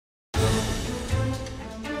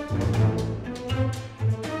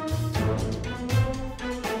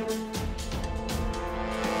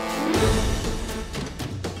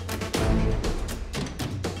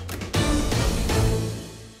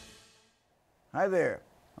Hi there,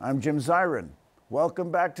 I'm Jim Zirin. Welcome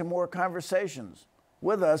back to More Conversations.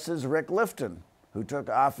 With us is Rick Lifton, who took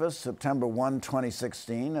office September 1,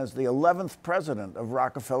 2016 as the 11th president of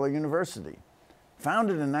Rockefeller University.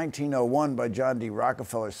 Founded in 1901 by John D.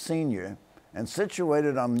 Rockefeller Sr. and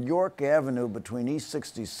situated on York Avenue between East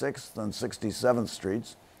 66th and 67th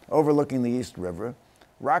Streets, overlooking the East River,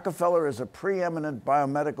 Rockefeller is a preeminent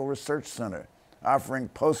biomedical research center, offering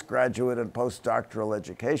postgraduate and postdoctoral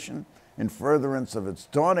education in furtherance of its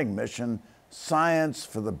dawning mission, science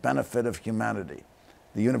for the benefit of humanity.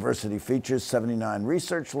 The university features 79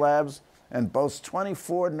 research labs and boasts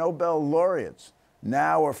 24 Nobel laureates,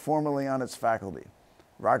 now or formerly on its faculty.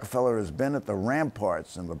 Rockefeller has been at the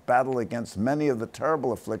ramparts in the battle against many of the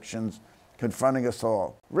terrible afflictions confronting us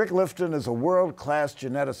all. Rick Lifton is a world-class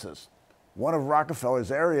geneticist. One of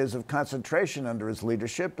Rockefeller's areas of concentration under his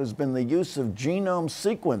leadership has been the use of genome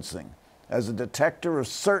sequencing as a detector of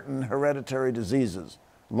certain hereditary diseases,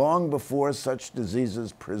 long before such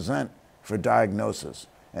diseases present for diagnosis,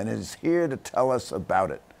 and is here to tell us about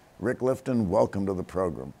it. Rick Lifton, welcome to the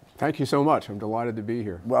program. Thank you so much. I'm delighted to be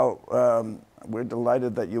here. Well, we're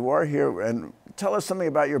delighted that you are here, and tell us something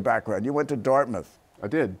about your background. You went to Dartmouth. I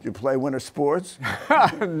did. You play winter sports?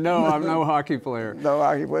 No, I'm no hockey player. No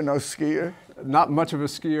hockey player, no skier? Not much of a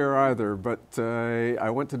skier either, but I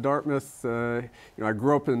went to Dartmouth. I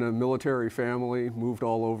grew up in a military family, moved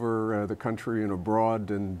all over the country and abroad,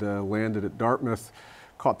 and landed at Dartmouth.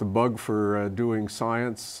 Caught the bug for doing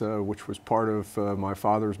science, which was part of my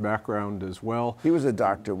father's background as well. He was a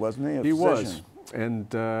doctor, wasn't he? He was, and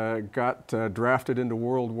got drafted into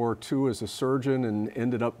World War II as a surgeon and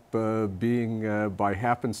ended up being, by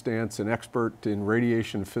happenstance, an expert in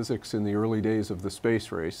radiation physics in the early days of the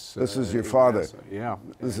space race. This is your father? Yeah.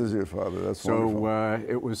 This is your father, that's wonderful. So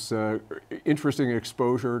it was interesting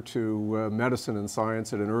exposure to medicine and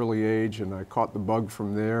science at an early age, and I caught the bug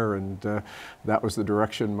from there, and that was the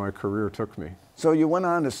direction my career took me. So you went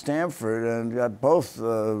on to Stanford and got both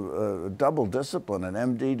a double discipline, an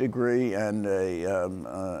MD degree and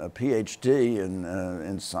a PhD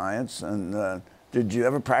in science. And did you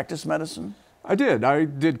ever practice medicine? I did. I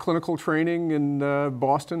did clinical training in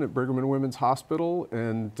Boston at Brigham and Women's Hospital.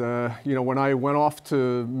 And when I went off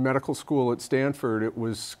to medical school at Stanford, it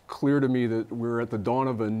was clear to me that we were at the dawn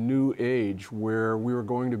of a new age where we were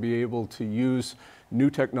going to be able to use new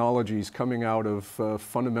technologies coming out of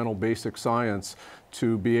fundamental basic science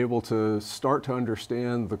to be able to start to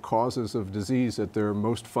understand the causes of disease at their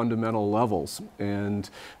most fundamental levels. And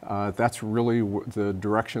that's really the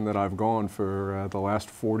direction that I've gone for the last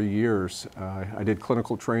 40 years. I did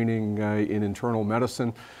clinical training in internal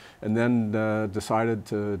medicine, and then decided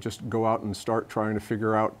to just go out and start trying to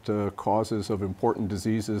figure out causes of important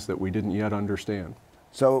diseases that we didn't yet understand.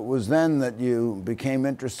 So it was then that you became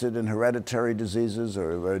interested in hereditary diseases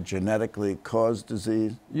or genetically caused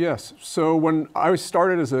disease? Yes. So when I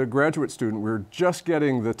started as a graduate student, we were just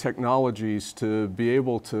getting the technologies to be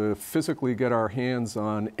able to physically get our hands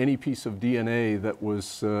on any piece of DNA that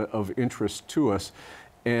was of interest to us.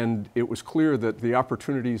 And it was clear that the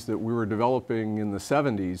opportunities that we were developing in the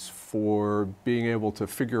 70s for being able to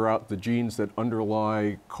figure out the genes that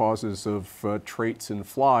underlie causes of traits in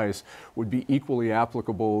flies would be equally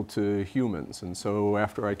applicable to humans. And so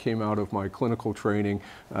after I came out of my clinical training,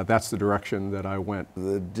 that's the direction that I went.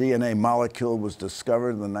 The DNA molecule was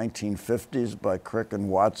discovered in the 1950s by Crick and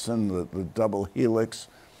Watson, the double helix.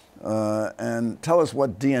 And tell us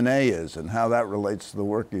what DNA is and how that relates to the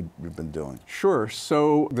work you've been doing. Sure.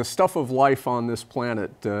 So the stuff of life on this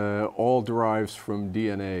planet all derives from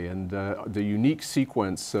DNA, and the unique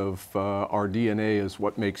sequence of our DNA is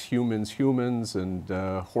what makes humans humans, and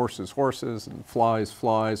horses horses, and flies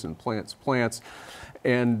flies, and plants plants.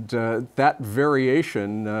 And that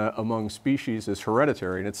variation among species is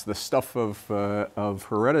hereditary, and it's the stuff of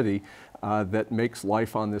heredity that makes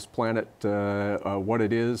life on this planet what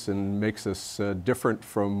it is, and makes us different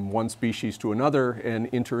from one species to another, and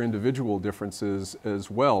inter-individual differences as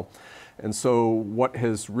well. And so what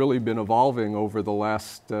has really been evolving over the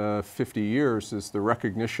last 50 years is the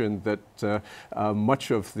recognition that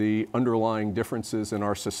much of the underlying differences in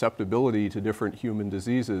our susceptibility to different human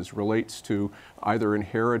diseases relates to either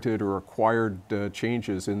inherited or acquired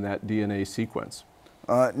changes in that DNA sequence.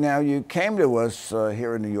 Now, you came to us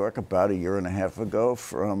here in New York about a year and a half ago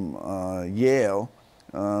from Yale,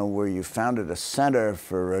 where you founded a center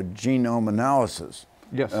for genome analysis.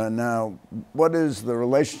 Yes. Now, what is the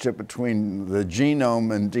relationship between the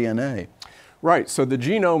genome and DNA? Right, so the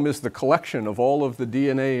genome is the collection of all of the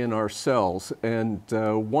DNA in our cells, and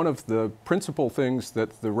one of the principal things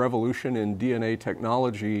that the revolution in DNA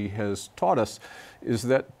technology has taught us is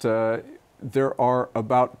that there are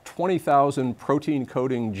about 20,000 protein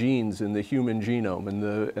coding genes in the human genome,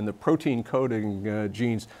 and the protein coding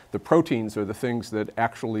genes, the proteins are the things that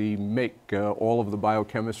actually make all of the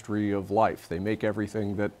biochemistry of life. They make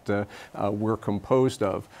everything that we're composed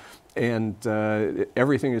of, and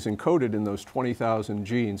everything is encoded in those 20,000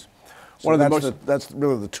 genes. So that's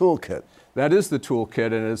really the toolkit. That is the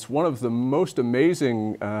toolkit, and it's one of the most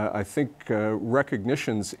amazing, I think,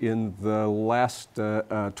 recognitions in the last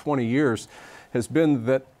 20 years has been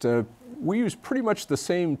that we use pretty much the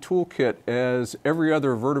same toolkit as every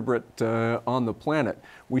other vertebrate on the planet.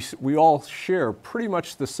 We all share pretty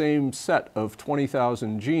much the same set of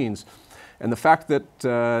 20,000 genes. And the fact that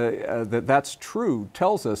that's true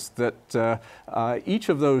tells us that each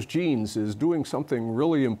of those genes is doing something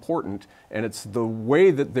really important, and it's the way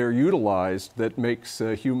that they're utilized that makes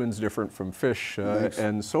humans different from fish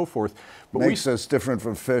and so forth. But makes us different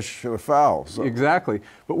from fish or fowl. So. Exactly.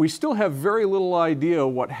 But we still have very little idea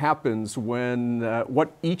what happens when,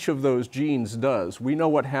 what each of those genes does. We know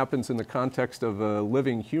what happens in the context of a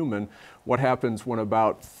living human, what happens when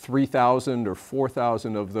about 3,000 or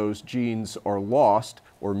 4,000 of those genes are lost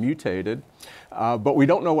or mutated, but we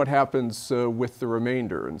don't know what happens with the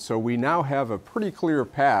remainder. And so we now have a pretty clear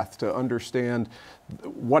path to understand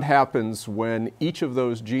what happens when each of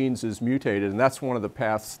those genes is mutated, and that's one of the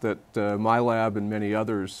paths that my lab and many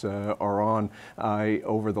others are on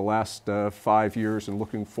over the last 5 years, and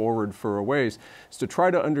looking forward for a ways, is to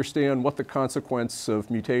try to understand what the consequence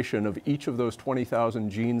of mutation of each of those 20,000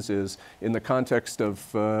 genes is in the context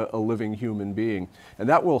of a living human being. And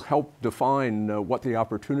that will help define what the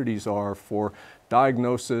opportunities are for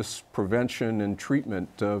diagnosis, prevention, and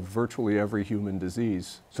treatment of virtually every human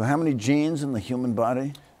disease. So how many genes in the human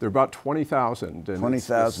body? There are about 20,000.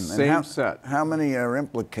 20,000. Same set. How many are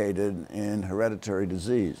implicated in hereditary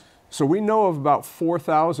disease? So we know of about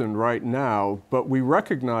 4,000 right now, but we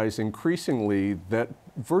recognize increasingly that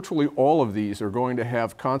virtually all of these are going to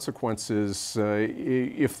have consequences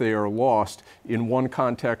if they are lost in one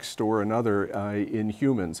context or another in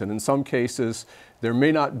humans. And in some cases, there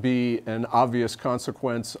may not be an obvious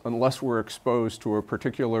consequence unless we're exposed to a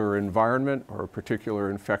particular environment or a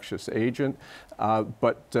particular infectious agent.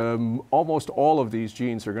 But almost all of these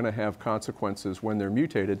genes are going to have consequences when they're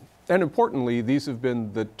mutated. And importantly, these have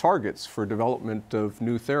been the targets for development of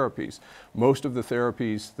new therapies. Most of the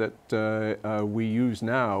therapies that we use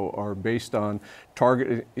now are based on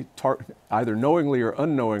either knowingly or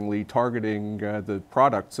unknowingly targeting the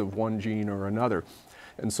products of one gene or another.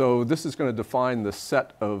 And so this is going to define the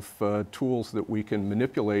set of tools that we can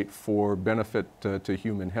manipulate for benefit to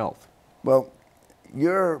human health. Well,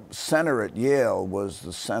 your center at Yale was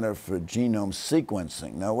the Center for Genome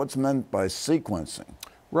Sequencing. Now, what's meant by sequencing?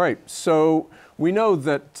 Right. So we know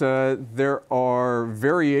that there are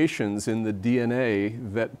variations in the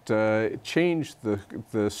DNA that change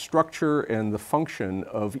the structure and the function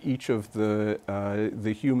of each of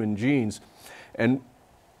the human genes. And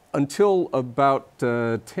until about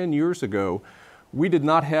 10 years ago, we did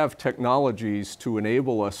not have technologies to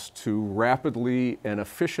enable us to rapidly and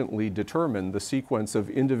efficiently determine the sequence of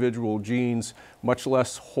individual genes, much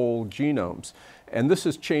less whole genomes. And this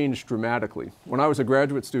has changed dramatically. When I was a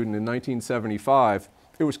graduate student in 1975,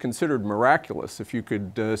 it was considered miraculous if you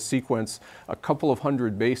could sequence a couple of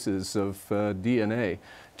hundred bases of DNA.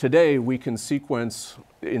 Today, we can sequence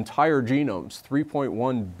entire genomes,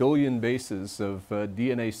 3.1 billion bases of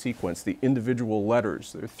DNA sequence, the individual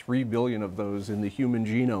letters. There are 3 billion of those in the human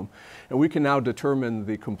genome. And we can now determine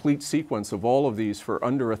the complete sequence of all of these for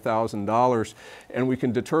under $1,000. And we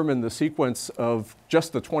can determine the sequence of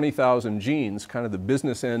just the 20,000 genes, kind of the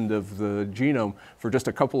business end of the genome, for just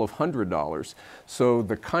a couple of $100. So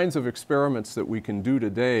the kinds of experiments that we can do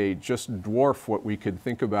today just dwarf what we could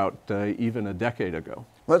think about even a decade ago.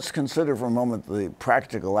 Let's consider for a moment the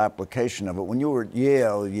practical application of it. When you were at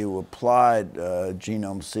Yale, you applied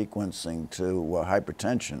genome sequencing to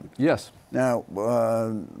hypertension. Yes. Now,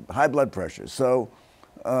 high blood pressure. So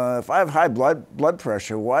if I have high blood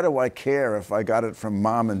pressure, why do I care if I got it from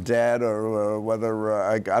mom and dad, or whether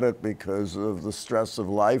I got it because of the stress of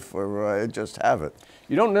life, or I just have it?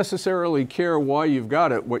 You don't necessarily care why you've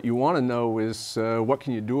got it. What you want to know is what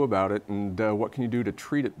can you do about it, and what can you do to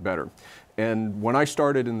treat it better. And when I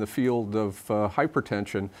started in the field of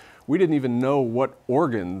hypertension, we didn't even know what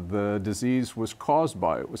organ the disease was caused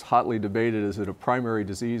by. It was hotly debated, is it a primary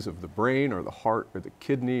disease of the brain or the heart or the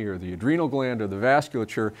kidney or the adrenal gland or the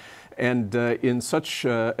vasculature? And in such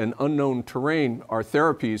an unknown terrain, our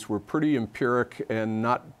therapies were pretty empiric and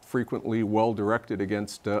not frequently well directed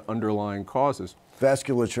against underlying causes.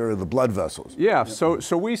 vasculature of the blood vessels. Yeah,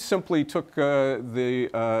 so we simply took the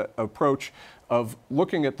approach of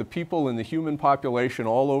looking at the people in the human population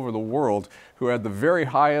all over the world who had the very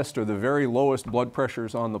highest or the very lowest blood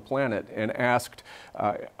pressures on the planet and asked,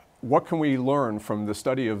 what can we learn from the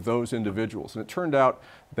study of those individuals? And it turned out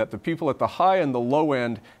that the people at the high and the low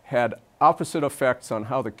end had opposite effects on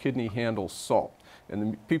how the kidney handles salt.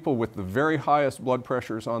 And the people with the very highest blood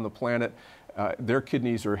pressures on the planet, their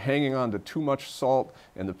kidneys are hanging on to too much salt,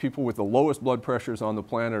 and the people with the lowest blood pressures on the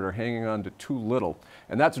planet are hanging on to too little.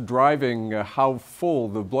 And that's driving how full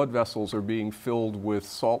the blood vessels are being filled with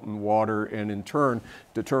salt and water, and in turn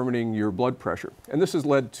determining your blood pressure. And this has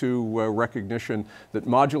led to recognition that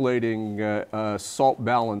modulating salt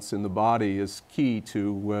balance in the body is key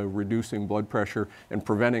to reducing blood pressure and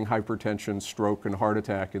preventing hypertension, stroke, and heart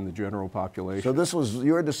attack in the general population. So this was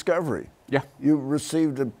your discovery. Yeah. You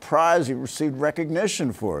received a prize, you received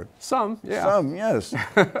recognition for it. Some, yeah. Some, yes.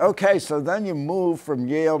 Okay, so then you moved from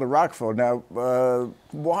Yale to Rockefeller. Now,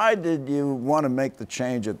 why did you want to make the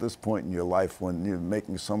change at this point in your life when you're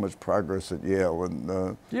making so much progress at Yale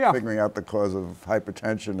and figuring out the cause of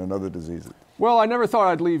hypertension and other diseases? Well, I never thought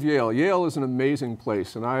I'd leave Yale. Yale is an amazing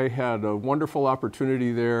place, and I had a wonderful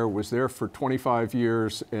opportunity there, was there for 25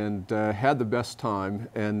 years, and had the best time.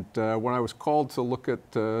 And when I was called to look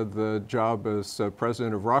at the job as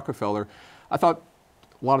president of Rockefeller, I thought,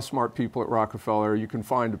 a lot of smart people at Rockefeller, you can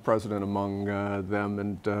find a president among them,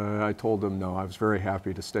 and I told them no, I was very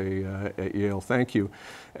happy to stay at Yale, thank you.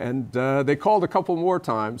 And they called a couple more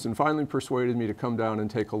times and finally persuaded me to come down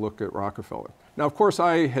and take a look at Rockefeller. Now, of course,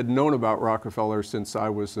 I had known about Rockefeller since I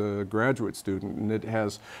was a graduate student, and it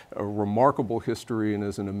has a remarkable history and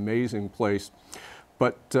is an amazing place.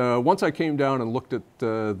 But once I came down and looked at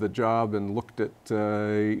the job and looked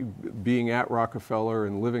at being at Rockefeller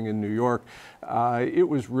and living in New York, it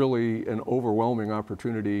was really an overwhelming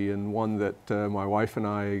opportunity, and one that my wife and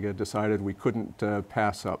I decided we couldn't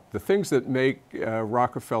pass up. The things that make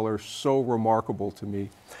Rockefeller so remarkable to me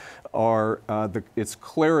are its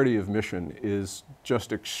clarity of mission is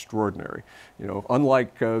just extraordinary. You know,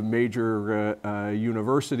 unlike a major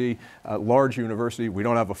university, large university, we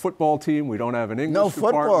don't have a football team, we don't have an English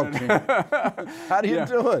department. No football team. How do you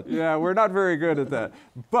do it? Yeah, we're not very good at that.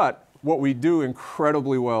 But what we do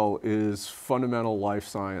incredibly well is fundamental life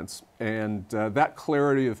science, and that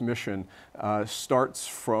clarity of mission starts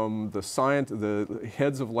from the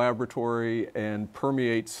heads of laboratory and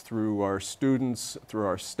permeates through our students, through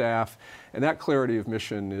our staff, and that clarity of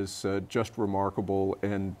mission is just remarkable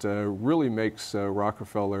and really makes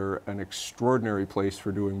Rockefeller an extraordinary place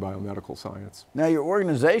for doing biomedical science. Now, your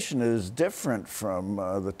organization is different from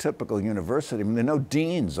the typical university. I mean, there are no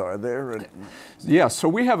deans, are there? Yeah, so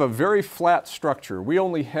we have a very flat structure. We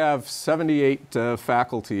only have 78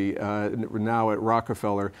 faculty now at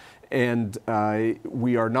Rockefeller, and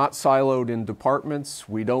we are not siloed in departments.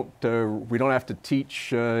 We don't have to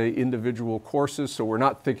teach individual courses, so we're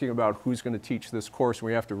not thinking about who's going to teach this course.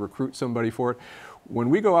 We have to recruit somebody for it. When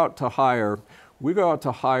we go out to hire,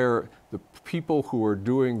 the people who are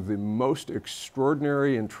doing the most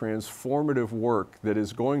extraordinary and transformative work that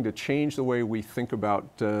is going to change the way we think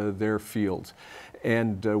about their fields.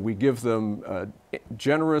 And we give them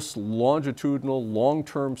generous, longitudinal,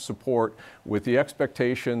 long-term support with the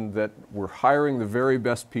expectation that we're hiring the very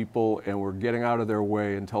best people and we're getting out of their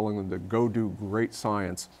way and telling them to go do great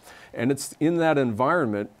science. And it's in that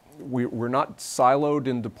environment. We're not siloed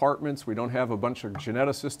in departments. We don't have a bunch of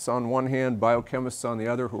geneticists on one hand, biochemists on the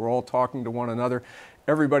other, who are all talking to one another.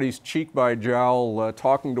 Everybody's cheek by jowl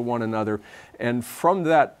talking to one another. And from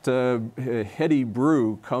that heady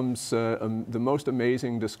brew comes the most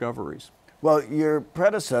amazing discoveries. Well, your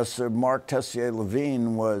predecessor, Mark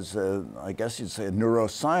Tessier-Levine, was, I guess you'd say, a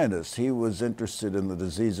neuroscientist. He was interested in the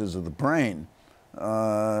diseases of the brain.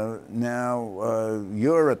 Now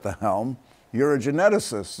you're at the helm. You're a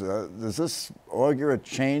geneticist. Does this augur a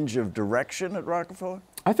change of direction at Rockefeller?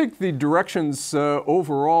 I think the directions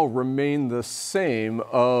overall remain the same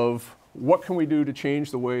of what can we do to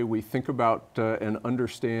change the way we think about and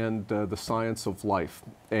understand the science of life.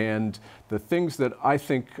 And the things that I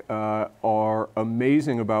think are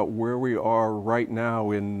amazing about where we are right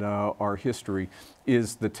now in our history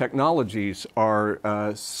is the technologies are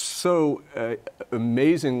so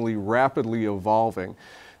amazingly rapidly evolving.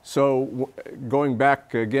 So going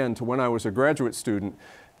back again to when I was a graduate student,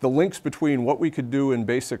 the links between what we could do in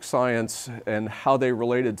basic science and how they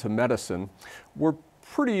related to medicine were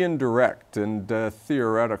pretty indirect and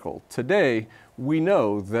theoretical. Today, we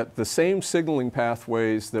know that the same signaling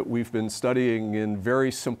pathways that we've been studying in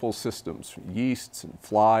very simple systems, yeasts and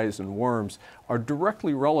flies and worms, are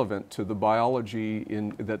directly relevant to the biology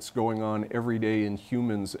that's going on every day in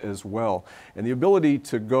humans as well. And the ability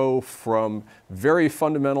to go from very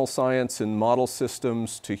fundamental science in model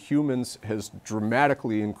systems to humans has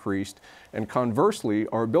dramatically increased. And conversely,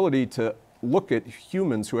 our ability to look at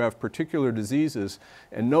humans who have particular diseases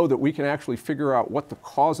and know that we can actually figure out what the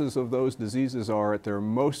causes of those diseases are at their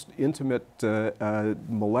most intimate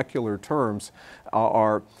molecular terms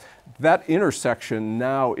that intersection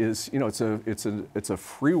now is, it's a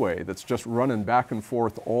freeway that's just running back and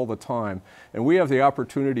forth all the time. And we have the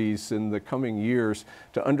opportunities in the coming years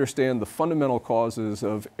to understand the fundamental causes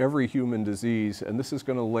of every human disease, and this is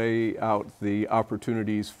going to lay out the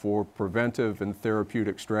opportunities for preventive and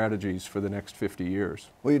therapeutic strategies for the next 50 years.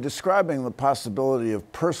 Well, you're describing the possibility of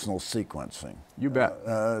personal sequencing. You bet.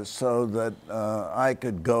 So that I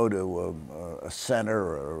could go to a center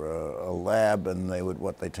or a lab, and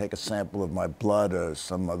they take a sample of my blood or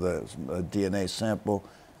some other DNA sample,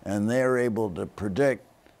 and they're able to predict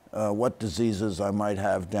what diseases I might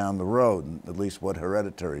have down the road, at least what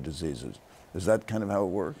hereditary diseases. Is that kind of how it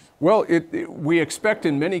works? Well, we expect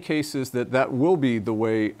in many cases that will be the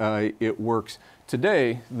way it works.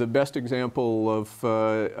 Today, the best example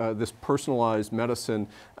of this personalized medicine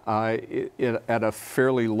at a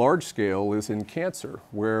fairly large scale is in cancer,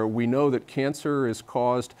 where we know that cancer is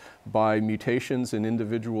caused by mutations in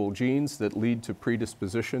individual genes that lead to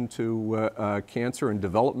predisposition to cancer and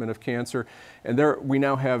development of cancer. And we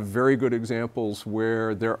now have very good examples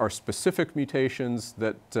where there are specific mutations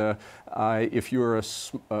that if you're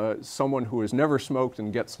someone who has never smoked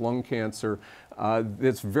and gets lung cancer,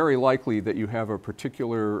 it's very likely that you have a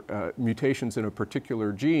particular mutations in a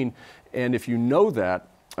particular gene. And if you know that,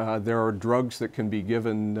 there are drugs that can be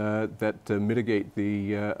given that mitigate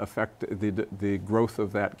the the growth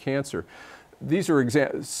of that cancer. These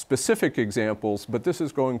are specific examples, but this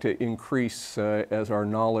is going to increase as our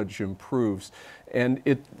knowledge improves. And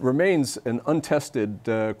it remains an untested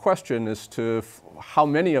question as to how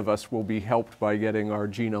many of us will be helped by getting our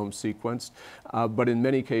genome sequenced. But in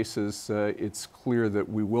many cases, it's clear that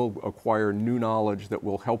we will acquire new knowledge that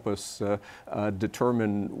will help us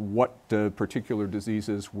determine what particular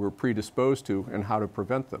diseases we're predisposed to and how to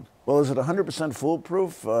prevent them. Well, is it 100%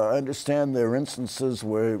 foolproof? I understand there are instances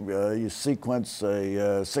where you sequence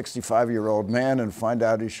a 65-year-old man and find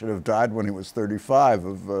out he should have died when he was 35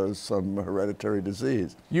 of some hereditary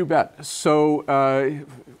disease. You bet. So,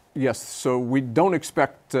 yes, so we don't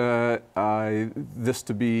expect this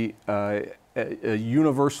to be a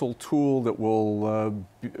universal tool that will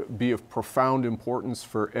be of profound importance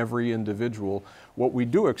for every individual. What we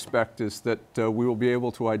do expect is that we will be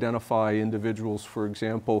able to identify individuals, for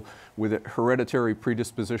example, with a hereditary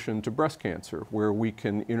predisposition to breast cancer, where we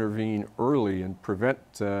can intervene early and prevent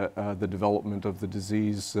the development of the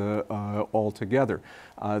disease altogether.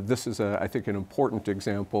 This is, I think, an important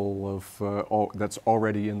example of that's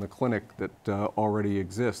already in the clinic, that already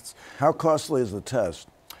exists. How costly is the test?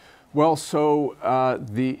 Well, so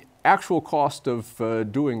the actual cost of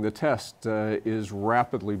doing the test is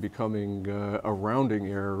rapidly becoming a rounding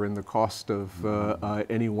error in the cost of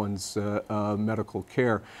anyone's medical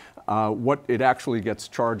care. What it actually gets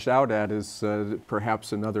charged out at is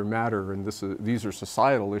perhaps another matter, and these are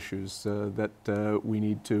societal issues that we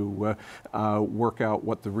need to work out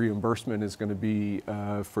what the reimbursement is going to be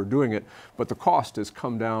for doing it. But the cost has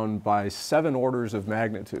come down by 7 orders of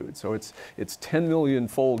magnitude. So it's 10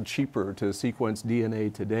 million-fold cheaper to sequence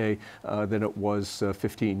DNA today than it was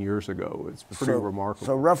 15 years ago. It's pretty remarkable.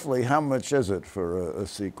 So roughly how much is it for a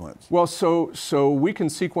sequence? Well, so we can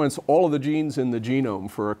sequence all of the genes in the genome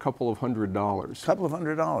for a couple of $100. A couple of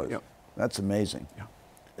 $100? Yep. That's amazing. Yeah.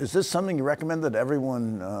 Is this something you recommend that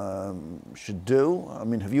everyone should do? I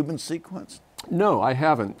mean, have you been sequenced? No, I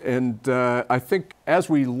haven't. And I think as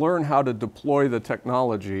we learn how to deploy the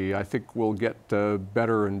technology, I think we'll get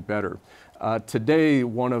better and better. Today,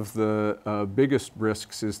 one of the biggest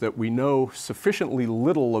risks is that we know sufficiently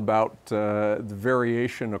little about the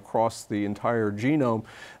variation across the entire genome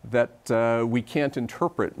that we can't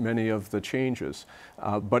interpret many of the changes.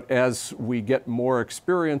 But as we get more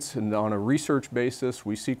experience and on a research basis,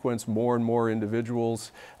 we sequence more and more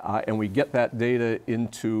individuals and we get that data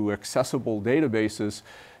into accessible databases.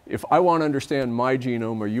 If I want to understand my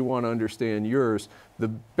genome or you want to understand yours, the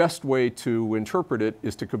best way to interpret it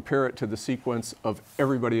is to compare it to the sequence of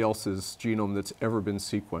everybody else's genome that's ever been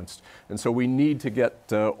sequenced. And so we need to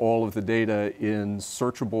get all of the data in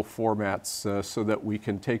searchable formats so that we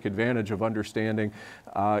can take advantage of understanding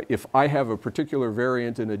if I have a particular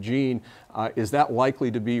variant in a gene, is that likely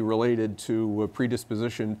to be related to a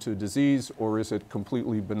predisposition to disease, or is it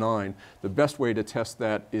completely benign? The best way to test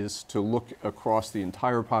that is to look across the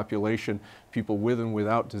entire population, people with and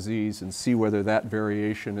without disease, and see whether that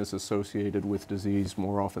variation is associated with disease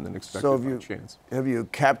more often than expected by chance. Have you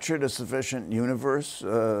captured a sufficient universe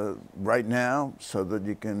right now so that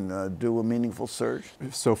you can do a meaningful search?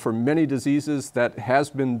 So for many diseases that has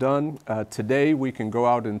been done. Today we can go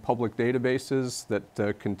out in public databases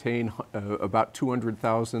that contain about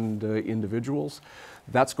 200,000 individuals.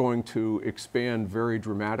 That's going to expand very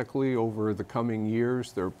dramatically over the coming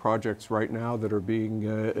years. There are projects right now that are being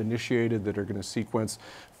initiated that are going to sequence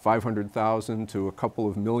 500,000 to a couple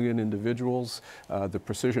of million individuals. The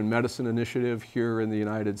Precision Medicine Initiative here in the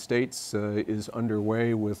United States is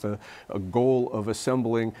underway with a goal of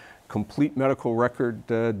assembling complete medical record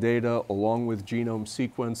data along with genome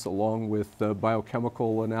sequence, along with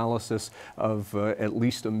biochemical analysis of at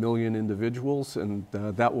least 1 million individuals, and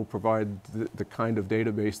that will provide the kind of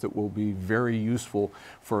database that will be very useful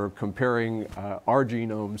for comparing our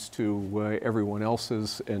genomes to everyone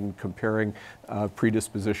else's and comparing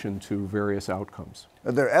predisposition to various outcomes.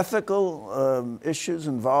 Are there ethical issues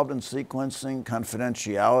involved in sequencing?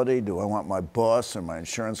 Confidentiality? Do I want my boss or my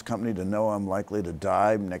insurance company to know I'm likely to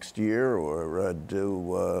die next year? Or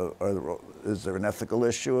is there an ethical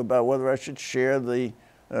issue about whether I should share the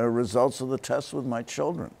results of the test with my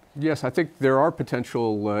children? Yes, I think there are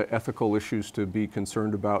potential ethical issues to be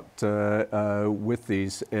concerned about with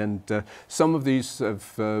these, and some of these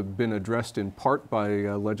have been addressed in part by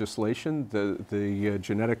legislation. The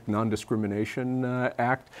Genetic Non-Discrimination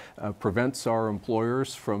Act prevents our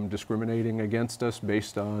employers from discriminating against us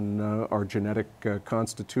based on our genetic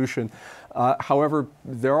constitution. However,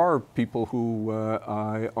 there are people who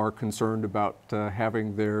are concerned about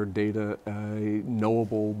having their data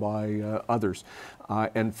knowable by others.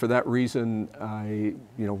 And for that reason,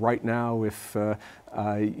 right now, if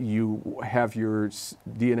you have your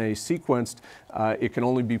DNA sequenced, it can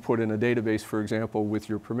only be put in a database, for example, with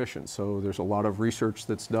your permission. So there's a lot of research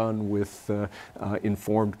that's done with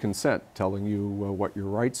informed consent, telling you what your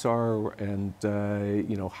rights are and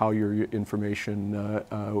how your information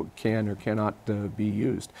can or cannot be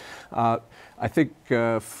used. I think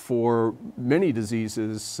for many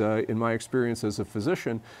diseases, in my experience as a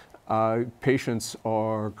physician, patients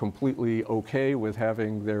are completely okay with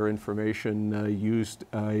having their information used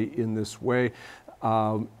in this way.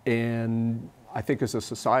 And I think as a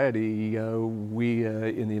society, we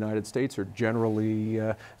in the United States are generally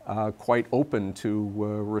quite open to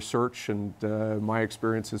research, and my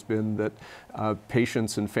experience has been that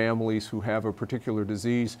patients and families who have a particular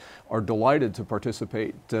disease are delighted to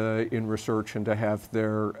participate in research and to have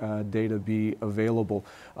their data be available.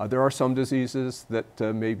 There are some diseases that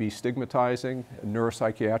may be stigmatizing.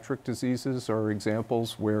 Neuropsychiatric diseases are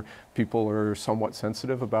examples where people are somewhat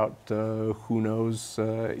sensitive about who knows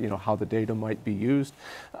how the data might be used.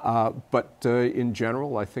 But in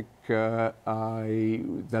general, I think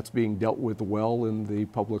that's being dealt with well in the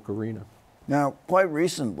public arena. Now, quite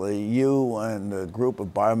recently, you and a group of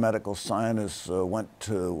biomedical scientists went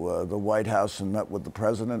to the White House and met with the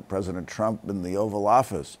President, President Trump, in the Oval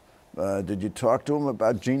Office. Did you talk to him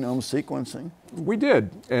about genome sequencing? We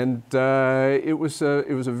did, and it was a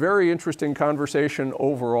very interesting conversation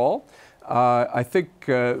overall. I think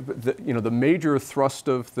the major thrust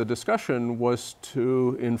of the discussion was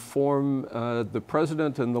to inform the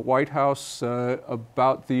President and the White House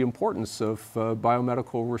about the importance of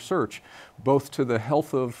biomedical research, both to the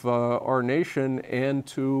health of our nation and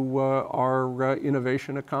to our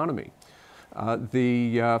innovation economy.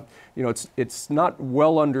 It's not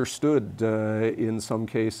well understood in some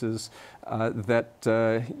cases that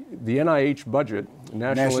the NIH budget,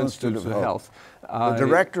 National Institute of Health, the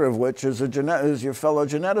director of which is your fellow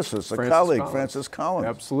geneticist, a colleague, Francis Collins.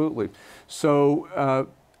 Absolutely. So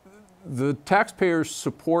the taxpayers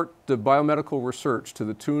support the biomedical research to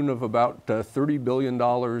the tune of about $30 billion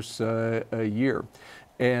a year.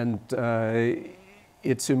 And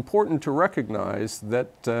it's important to recognize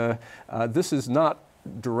that this is not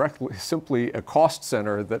directly simply a cost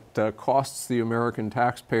center that costs the American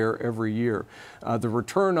taxpayer every year. The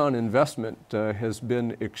return on investment has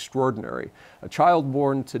been extraordinary. A child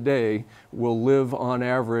born today will live on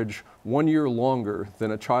average 1 year longer than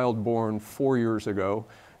a child born 4 years ago,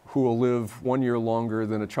 who will live 1 year longer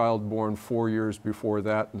than a child born 4 years before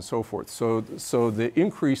that, and so forth. So the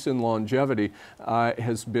increase in longevity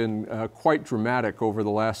has been quite dramatic over the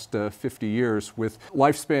last 50 years, with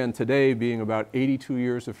lifespan today being about 82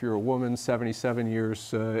 years if you're a woman, 77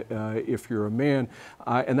 years if you're a man,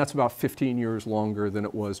 and that's about 15 years longer than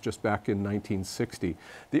it was just back in 1960.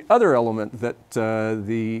 The other element that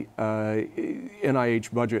the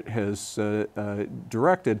NIH budget has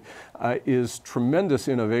directed is tremendous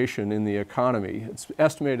innovation in the economy. It's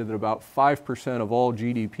estimated that about 5% of all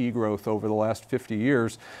GDP growth over the last 50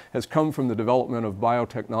 years has come from the development of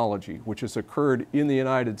biotechnology, which has occurred in the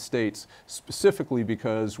United States specifically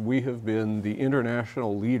because we have been the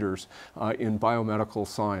international leaders in biomedical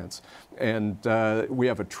science. And we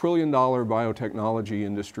have $1 trillion biotechnology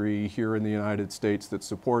industry here in the United States that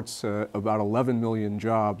supports about 11 million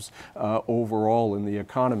jobs overall in the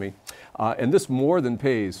economy. And this more than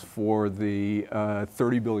pays for the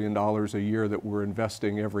 $30 billion a year that we're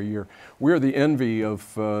investing every year. We're the envy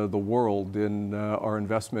of the world in our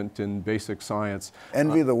investment in basic science.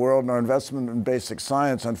 Envy of the world in our investment in basic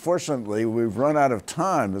science. Unfortunately, we've run out of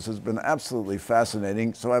time. This has been absolutely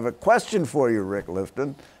fascinating. So I have a question for you, Rick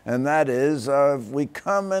Lifton, and that is, have we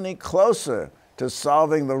come any closer to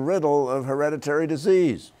solving the riddle of hereditary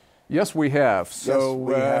disease? Yes, we have. So, yes,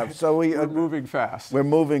 we have. So we're moving fast. We're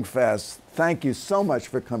moving fast. Thank you so much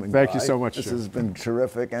for coming by. Thank you so much, This Jim. has been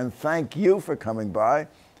terrific, and thank you for coming by.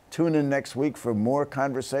 Tune in next week for more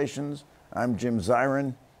conversations. I'm Jim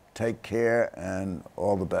Zirin. Take care and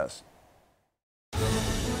all the best.